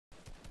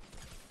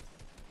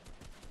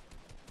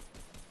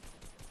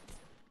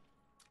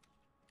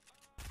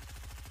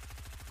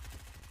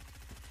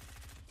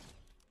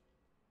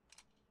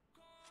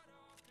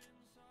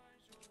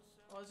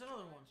there's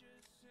another one.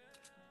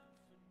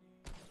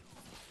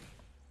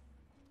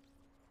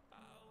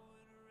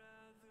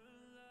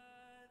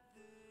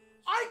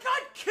 I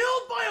got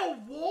killed by a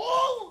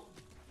wall?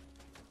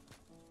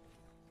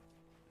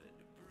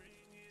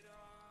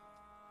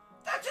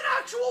 That's an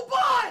actual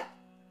bot!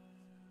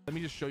 Let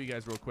me just show you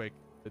guys real quick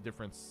the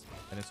difference,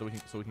 and then so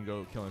we can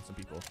go killing some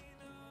people.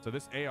 So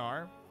this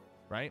AR,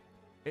 right?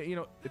 You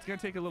know, it's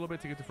gonna take a little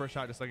bit to get the first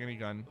shot, just like any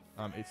gun.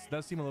 It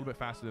does seem a little bit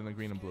faster than the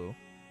green and blue,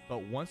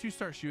 but once you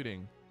start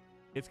shooting,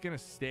 it's gonna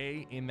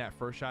stay in that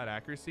first shot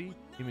accuracy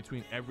in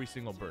between every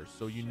single burst.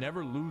 So you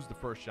never lose the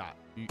first shot.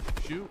 You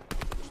shoot,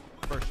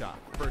 first shot,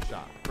 first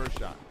shot, first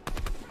shot.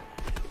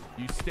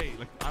 You stay,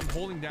 like I'm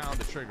holding down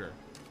the trigger,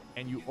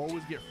 and you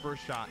always get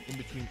first shot in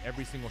between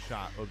every single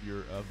shot of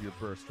your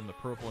burst from the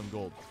purple and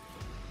gold.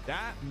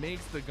 That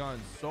makes the gun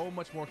so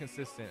much more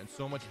consistent and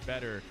so much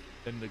better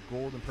than the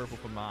gold and purple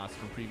FAMAS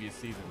from previous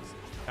seasons.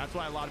 That's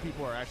why a lot of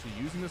people are actually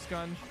using this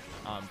gun.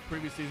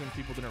 Previous seasons,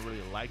 people didn't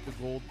really like the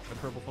gold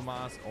and purple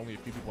FAMAS. Only a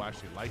few people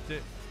actually liked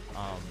it.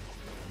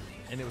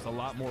 And it was a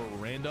lot more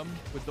random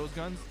with those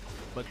guns.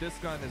 But this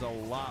gun is a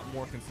lot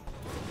more consistent.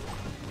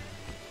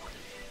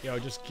 Yo,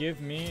 just give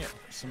me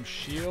some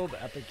shield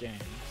epic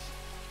games.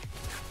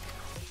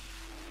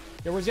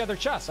 Yo, where's the other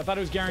chest? I thought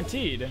it was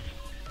guaranteed.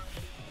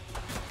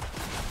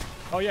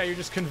 Oh yeah, you're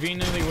just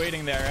conveniently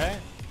waiting there, right?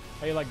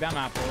 How you like them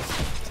apples?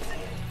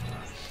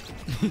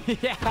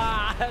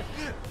 Yeah,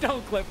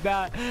 don't clip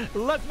that.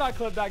 Let's not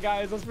clip that,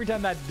 guys. Let's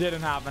pretend that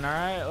didn't happen, all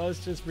right? Let's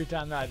just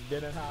pretend that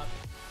didn't happen.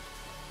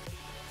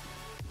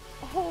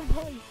 Oh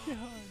my god.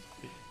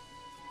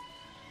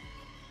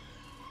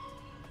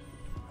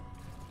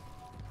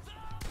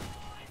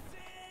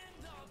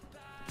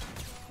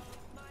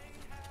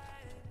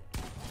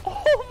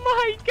 Oh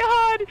my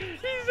god!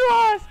 He's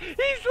lost!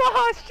 He's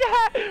lost,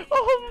 chat!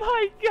 Oh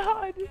my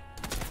god!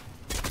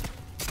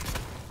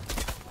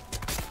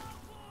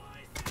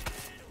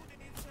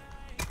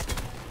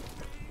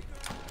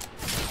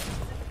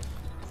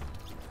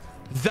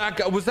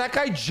 Was that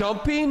guy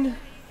jumping?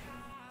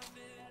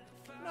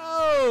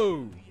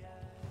 No!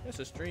 That's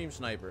a stream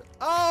sniper.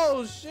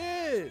 Oh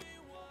shit!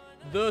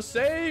 The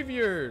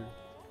savior!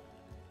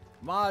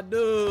 My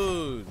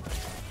dude!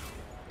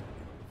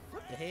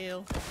 What the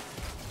hell?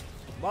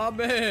 My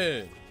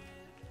man!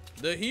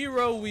 The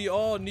hero we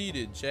all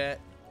needed, chat.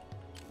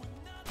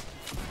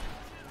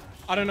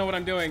 I don't know what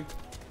I'm doing.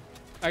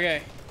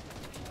 Okay.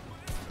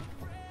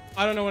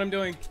 I don't know what I'm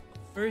doing.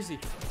 Where is he?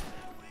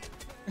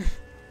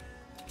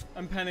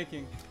 I'm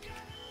panicking.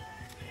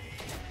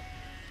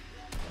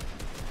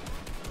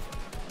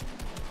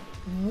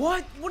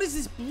 What? What is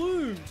this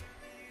blue?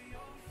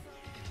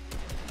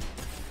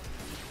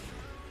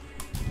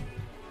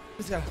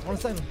 This guy, one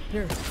second.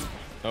 Here.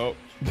 Oh.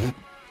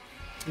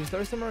 You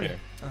start some already?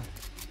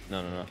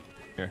 No.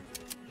 Here.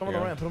 Put him on the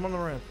ramp. Put him on the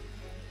ramp.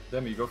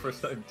 Demi, you go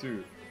first time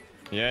too.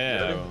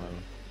 Yeah.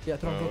 Yeah,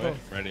 throw him.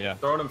 Ready, yeah.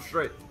 Throwing him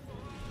straight.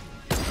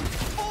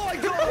 Oh my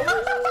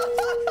god!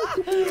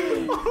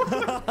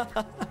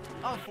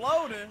 I'm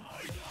floating.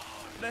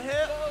 The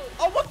hell?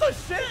 Oh, what the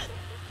shit?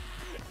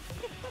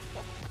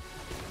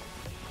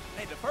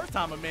 Hey, the first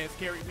time a man's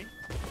carried me.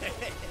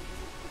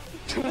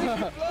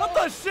 What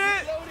the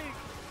shit?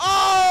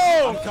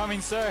 Oh! I'm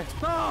coming, sir.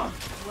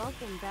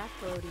 Welcome back,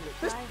 Brody.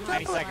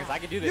 90 seconds. I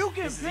can do this. You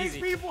can this piss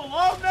people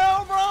off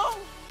now, bro?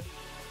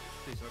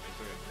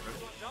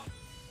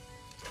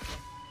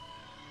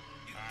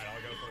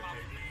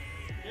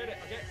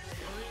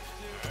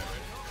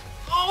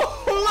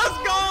 Oh, let's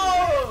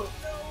go!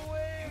 No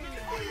way!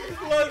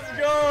 Let's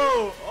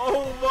go!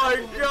 Oh my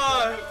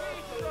god!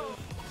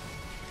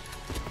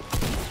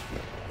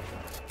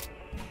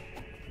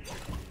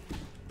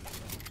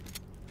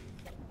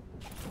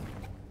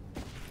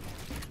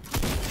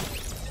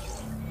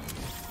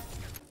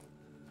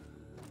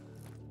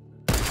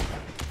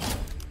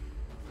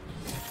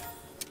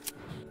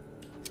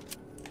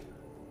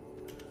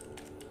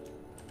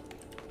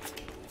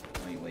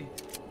 Wait.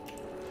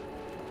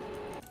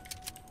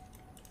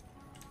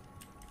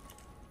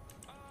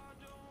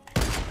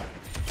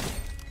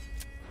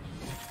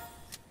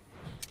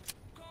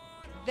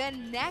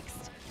 Then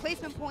next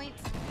placement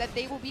points that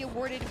they will be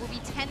awarded will be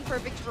 10 for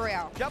Victory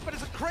Royale. Yep, but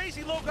it's a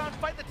crazy low ground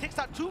fight that takes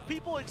out 2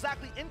 people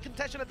exactly in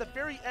contention at the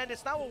very end.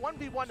 It's now a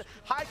 1v1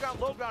 high ground,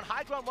 low ground.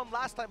 High ground won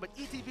last time, but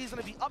ETB is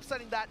going to be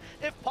upsetting that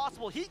if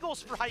possible. He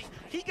goes for height,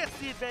 he gets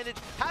the advantage,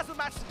 has the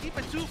match to keep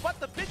it 2, but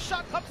the big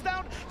shot comes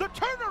down. The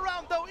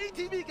turnaround though,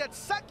 ETB gets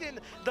second.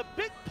 The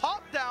big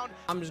pop down.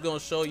 I'm just gonna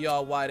show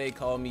y'all why they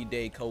call me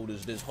day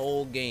coders this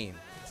whole game.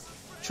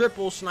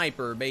 Triple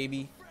sniper,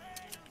 baby.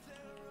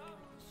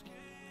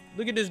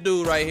 Look at this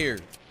dude right here.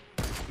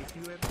 If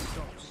you ever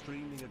stop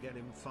streaming again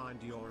and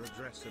find your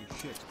address and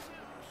shit.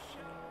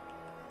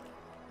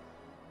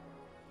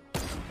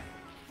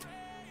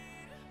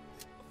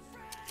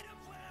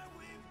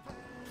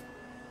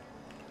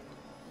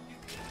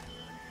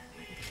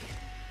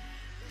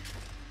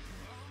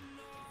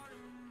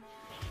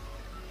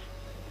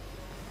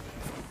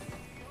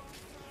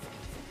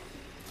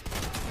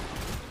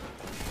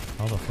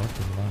 How the fuck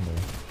is Lando?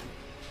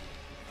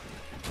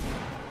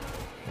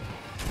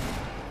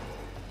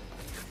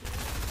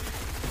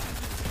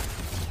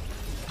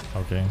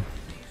 Okay.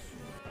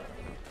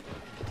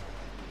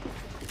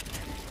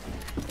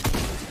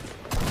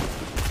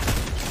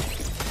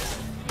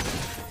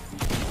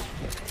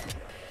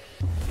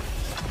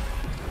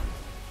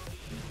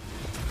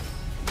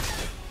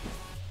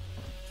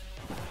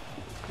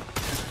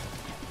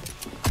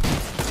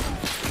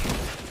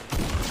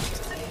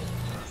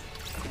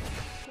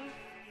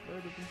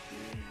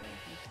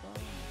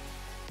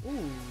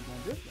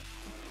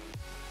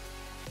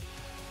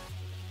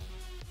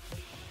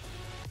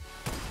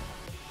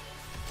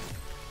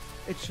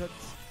 It shuts.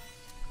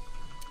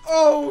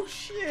 Oh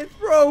shit,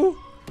 bro.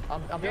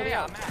 I'm building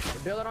out.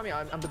 Build it on me.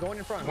 I'm going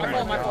in front.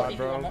 My fault,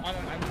 bro. I'm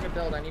gonna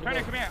build. I need to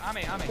build. Come here.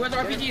 Ame. Who has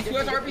RPGs? Who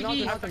has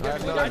RPGs?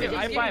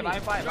 I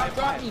have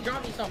five.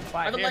 Drop me some.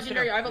 I have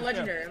a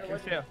legendary.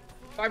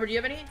 Fiber, do you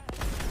have any?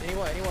 Any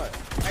what?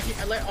 Actually,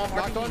 I let off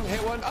Knocked RPG. one.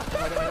 Hit one.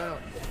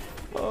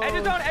 No. Edge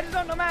of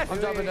zone, no mass. I'm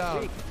dropping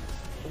down.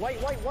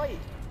 White.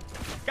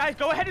 Guys,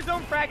 go ahead of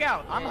zone, frag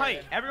out. I'm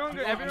height. Everyone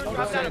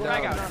drop down and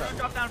frag out. Everyone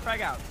drop down and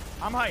frag out.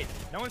 I'm height.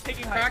 No one's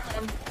taking height.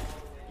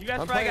 You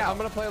guys frag out. I'm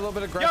gonna play a little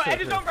bit aggressive. Yo,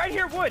 edge of zone right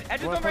here, wood.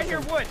 Edge of zone right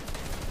here, wood.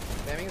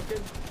 Spamming is good.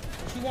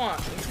 What you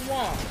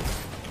want?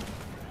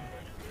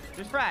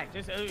 Just frag.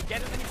 Just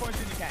get as many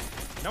points as you can.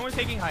 No one's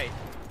taking height.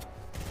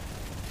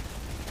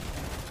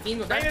 Bang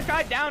this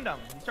guy, downed him.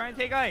 He's trying to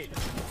take height.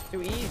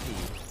 Too easy.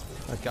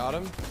 I got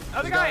him.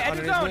 Other guy, edge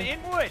of zone,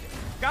 in wood.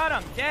 Got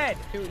him, dead.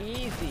 Too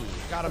easy.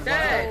 Got him.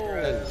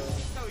 Dead.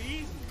 So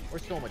easy. We're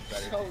so much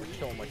better. We're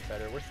so much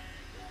better.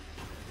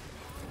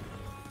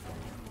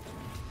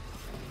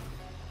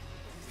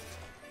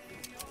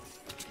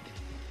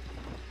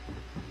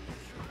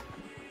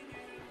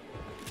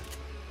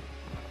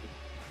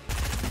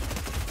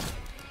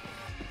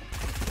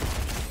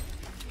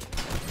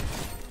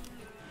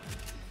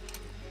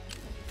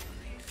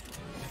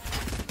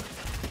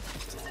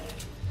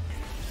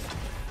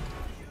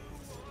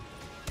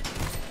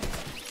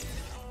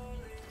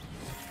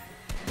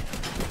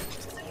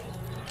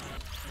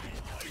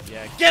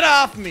 Yeah, get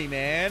off me,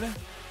 man.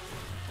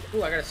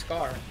 Ooh, I got a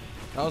scar.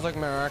 That was like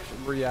my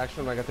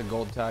reaction when I got the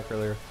gold tack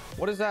earlier.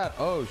 What is that?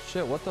 Oh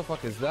shit, what the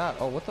fuck is that?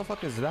 Oh, what the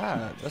fuck is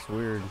that? That's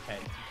weird. Okay,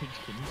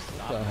 can you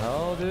stop? What the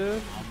hell,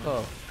 dude? What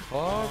the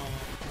fuck?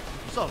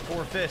 You saw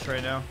 4 fish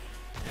right now.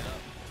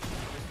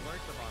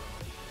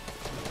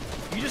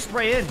 You just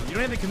spray in. You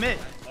don't even commit.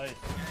 Nice.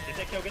 Get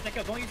that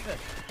kill. Don't use fish.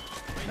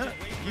 No,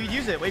 you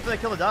use it. Wait for that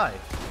kill to die.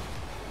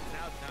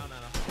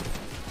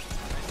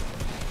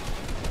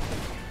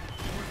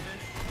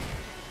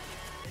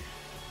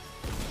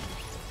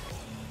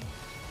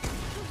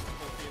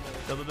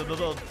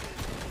 Build.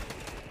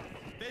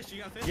 Fish,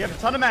 you got fish? You have a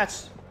ton of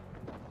mats.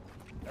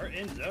 They're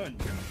in zone.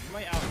 You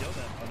might outdeal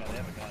them. Oh no, they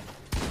have a gun.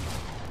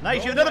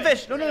 Nice, you have another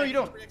fish. No, you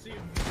don't.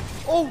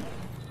 Oh!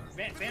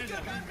 Bandage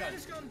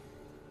gun.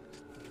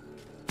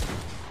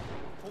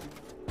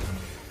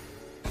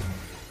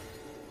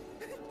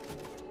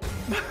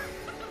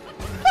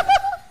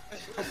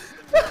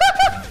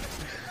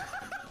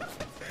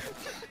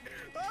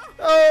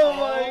 Oh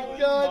my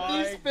god,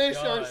 these fish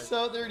are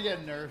so... They're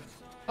getting nerfed.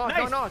 Oh,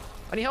 Nice. no.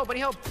 I need help. You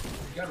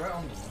got right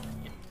on me.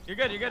 You're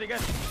good. You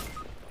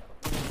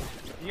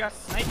got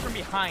sniped from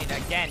behind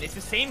again. It's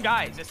the same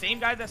guys. The same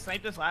guys that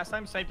sniped us last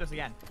time sniped us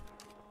again.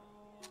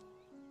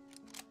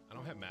 I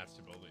don't have mats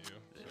to build at you,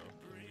 so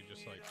we could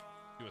just like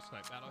do a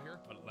snipe battle here,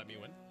 but let me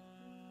win.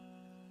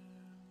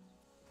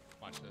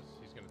 Watch this.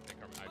 He's gonna think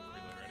I have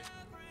reload ready.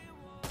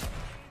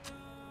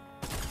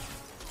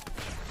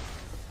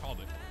 Called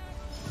it.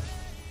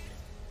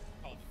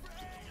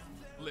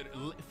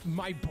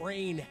 My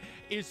brain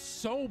is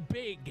so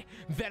big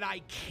that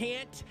I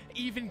can't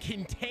even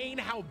contain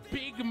how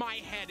big my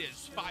head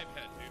is. 5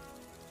 head, dude.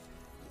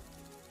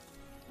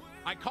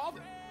 I called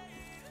it.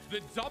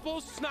 The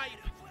double snipe.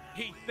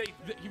 He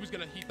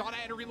thought I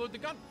had to reload the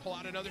gun. Pull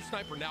out another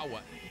sniper. Now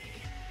what?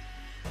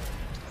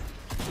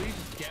 Please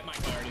just get my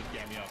car. Just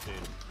get me off,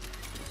 dude.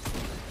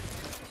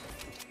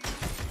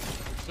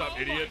 What's up,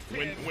 idiot?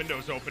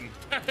 Windows open.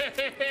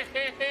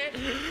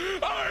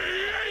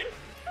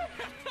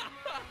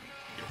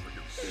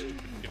 You're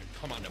gonna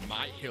come onto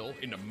my hill,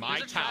 into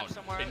my town.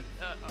 And,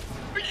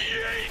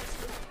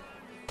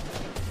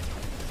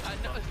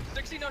 no,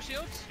 60, no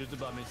shields. Dude's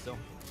above me still.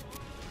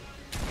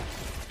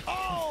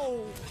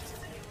 Oh!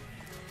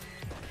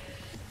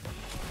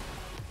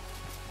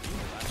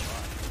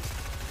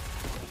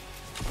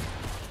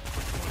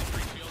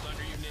 shield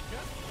under you,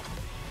 ninja.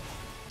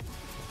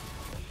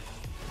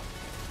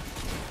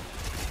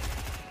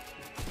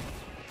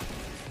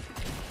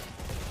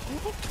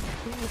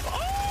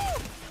 Oh!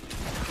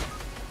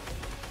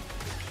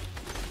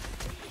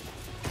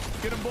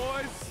 Get him,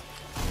 boys.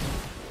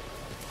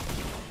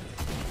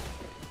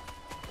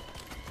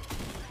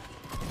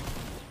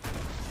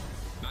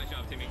 Nice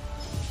job, Timmy.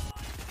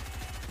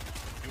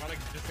 You want to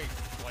just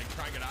like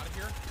try and get out of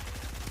here?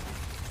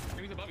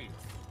 Timmy's above you.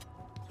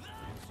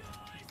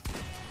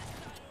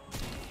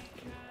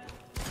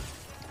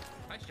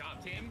 Nice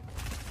job, Tim.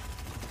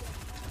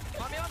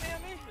 On me.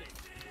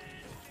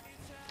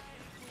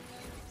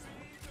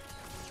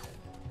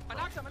 I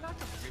knocked him.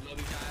 Reload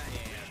these guys.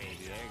 Yeah, baby.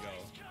 There you go.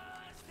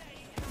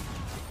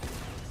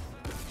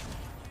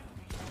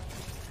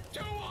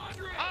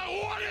 200.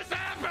 What is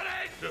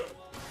happening?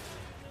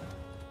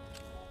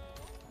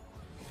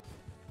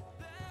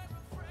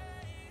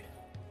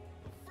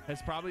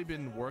 Has probably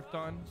been worked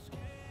on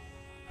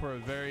for a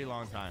very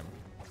long time.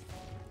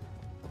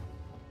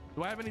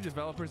 Do I have any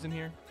developers in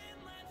here?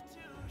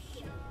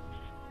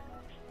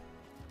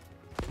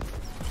 Do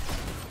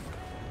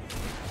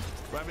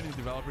I have any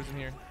developers in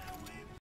here?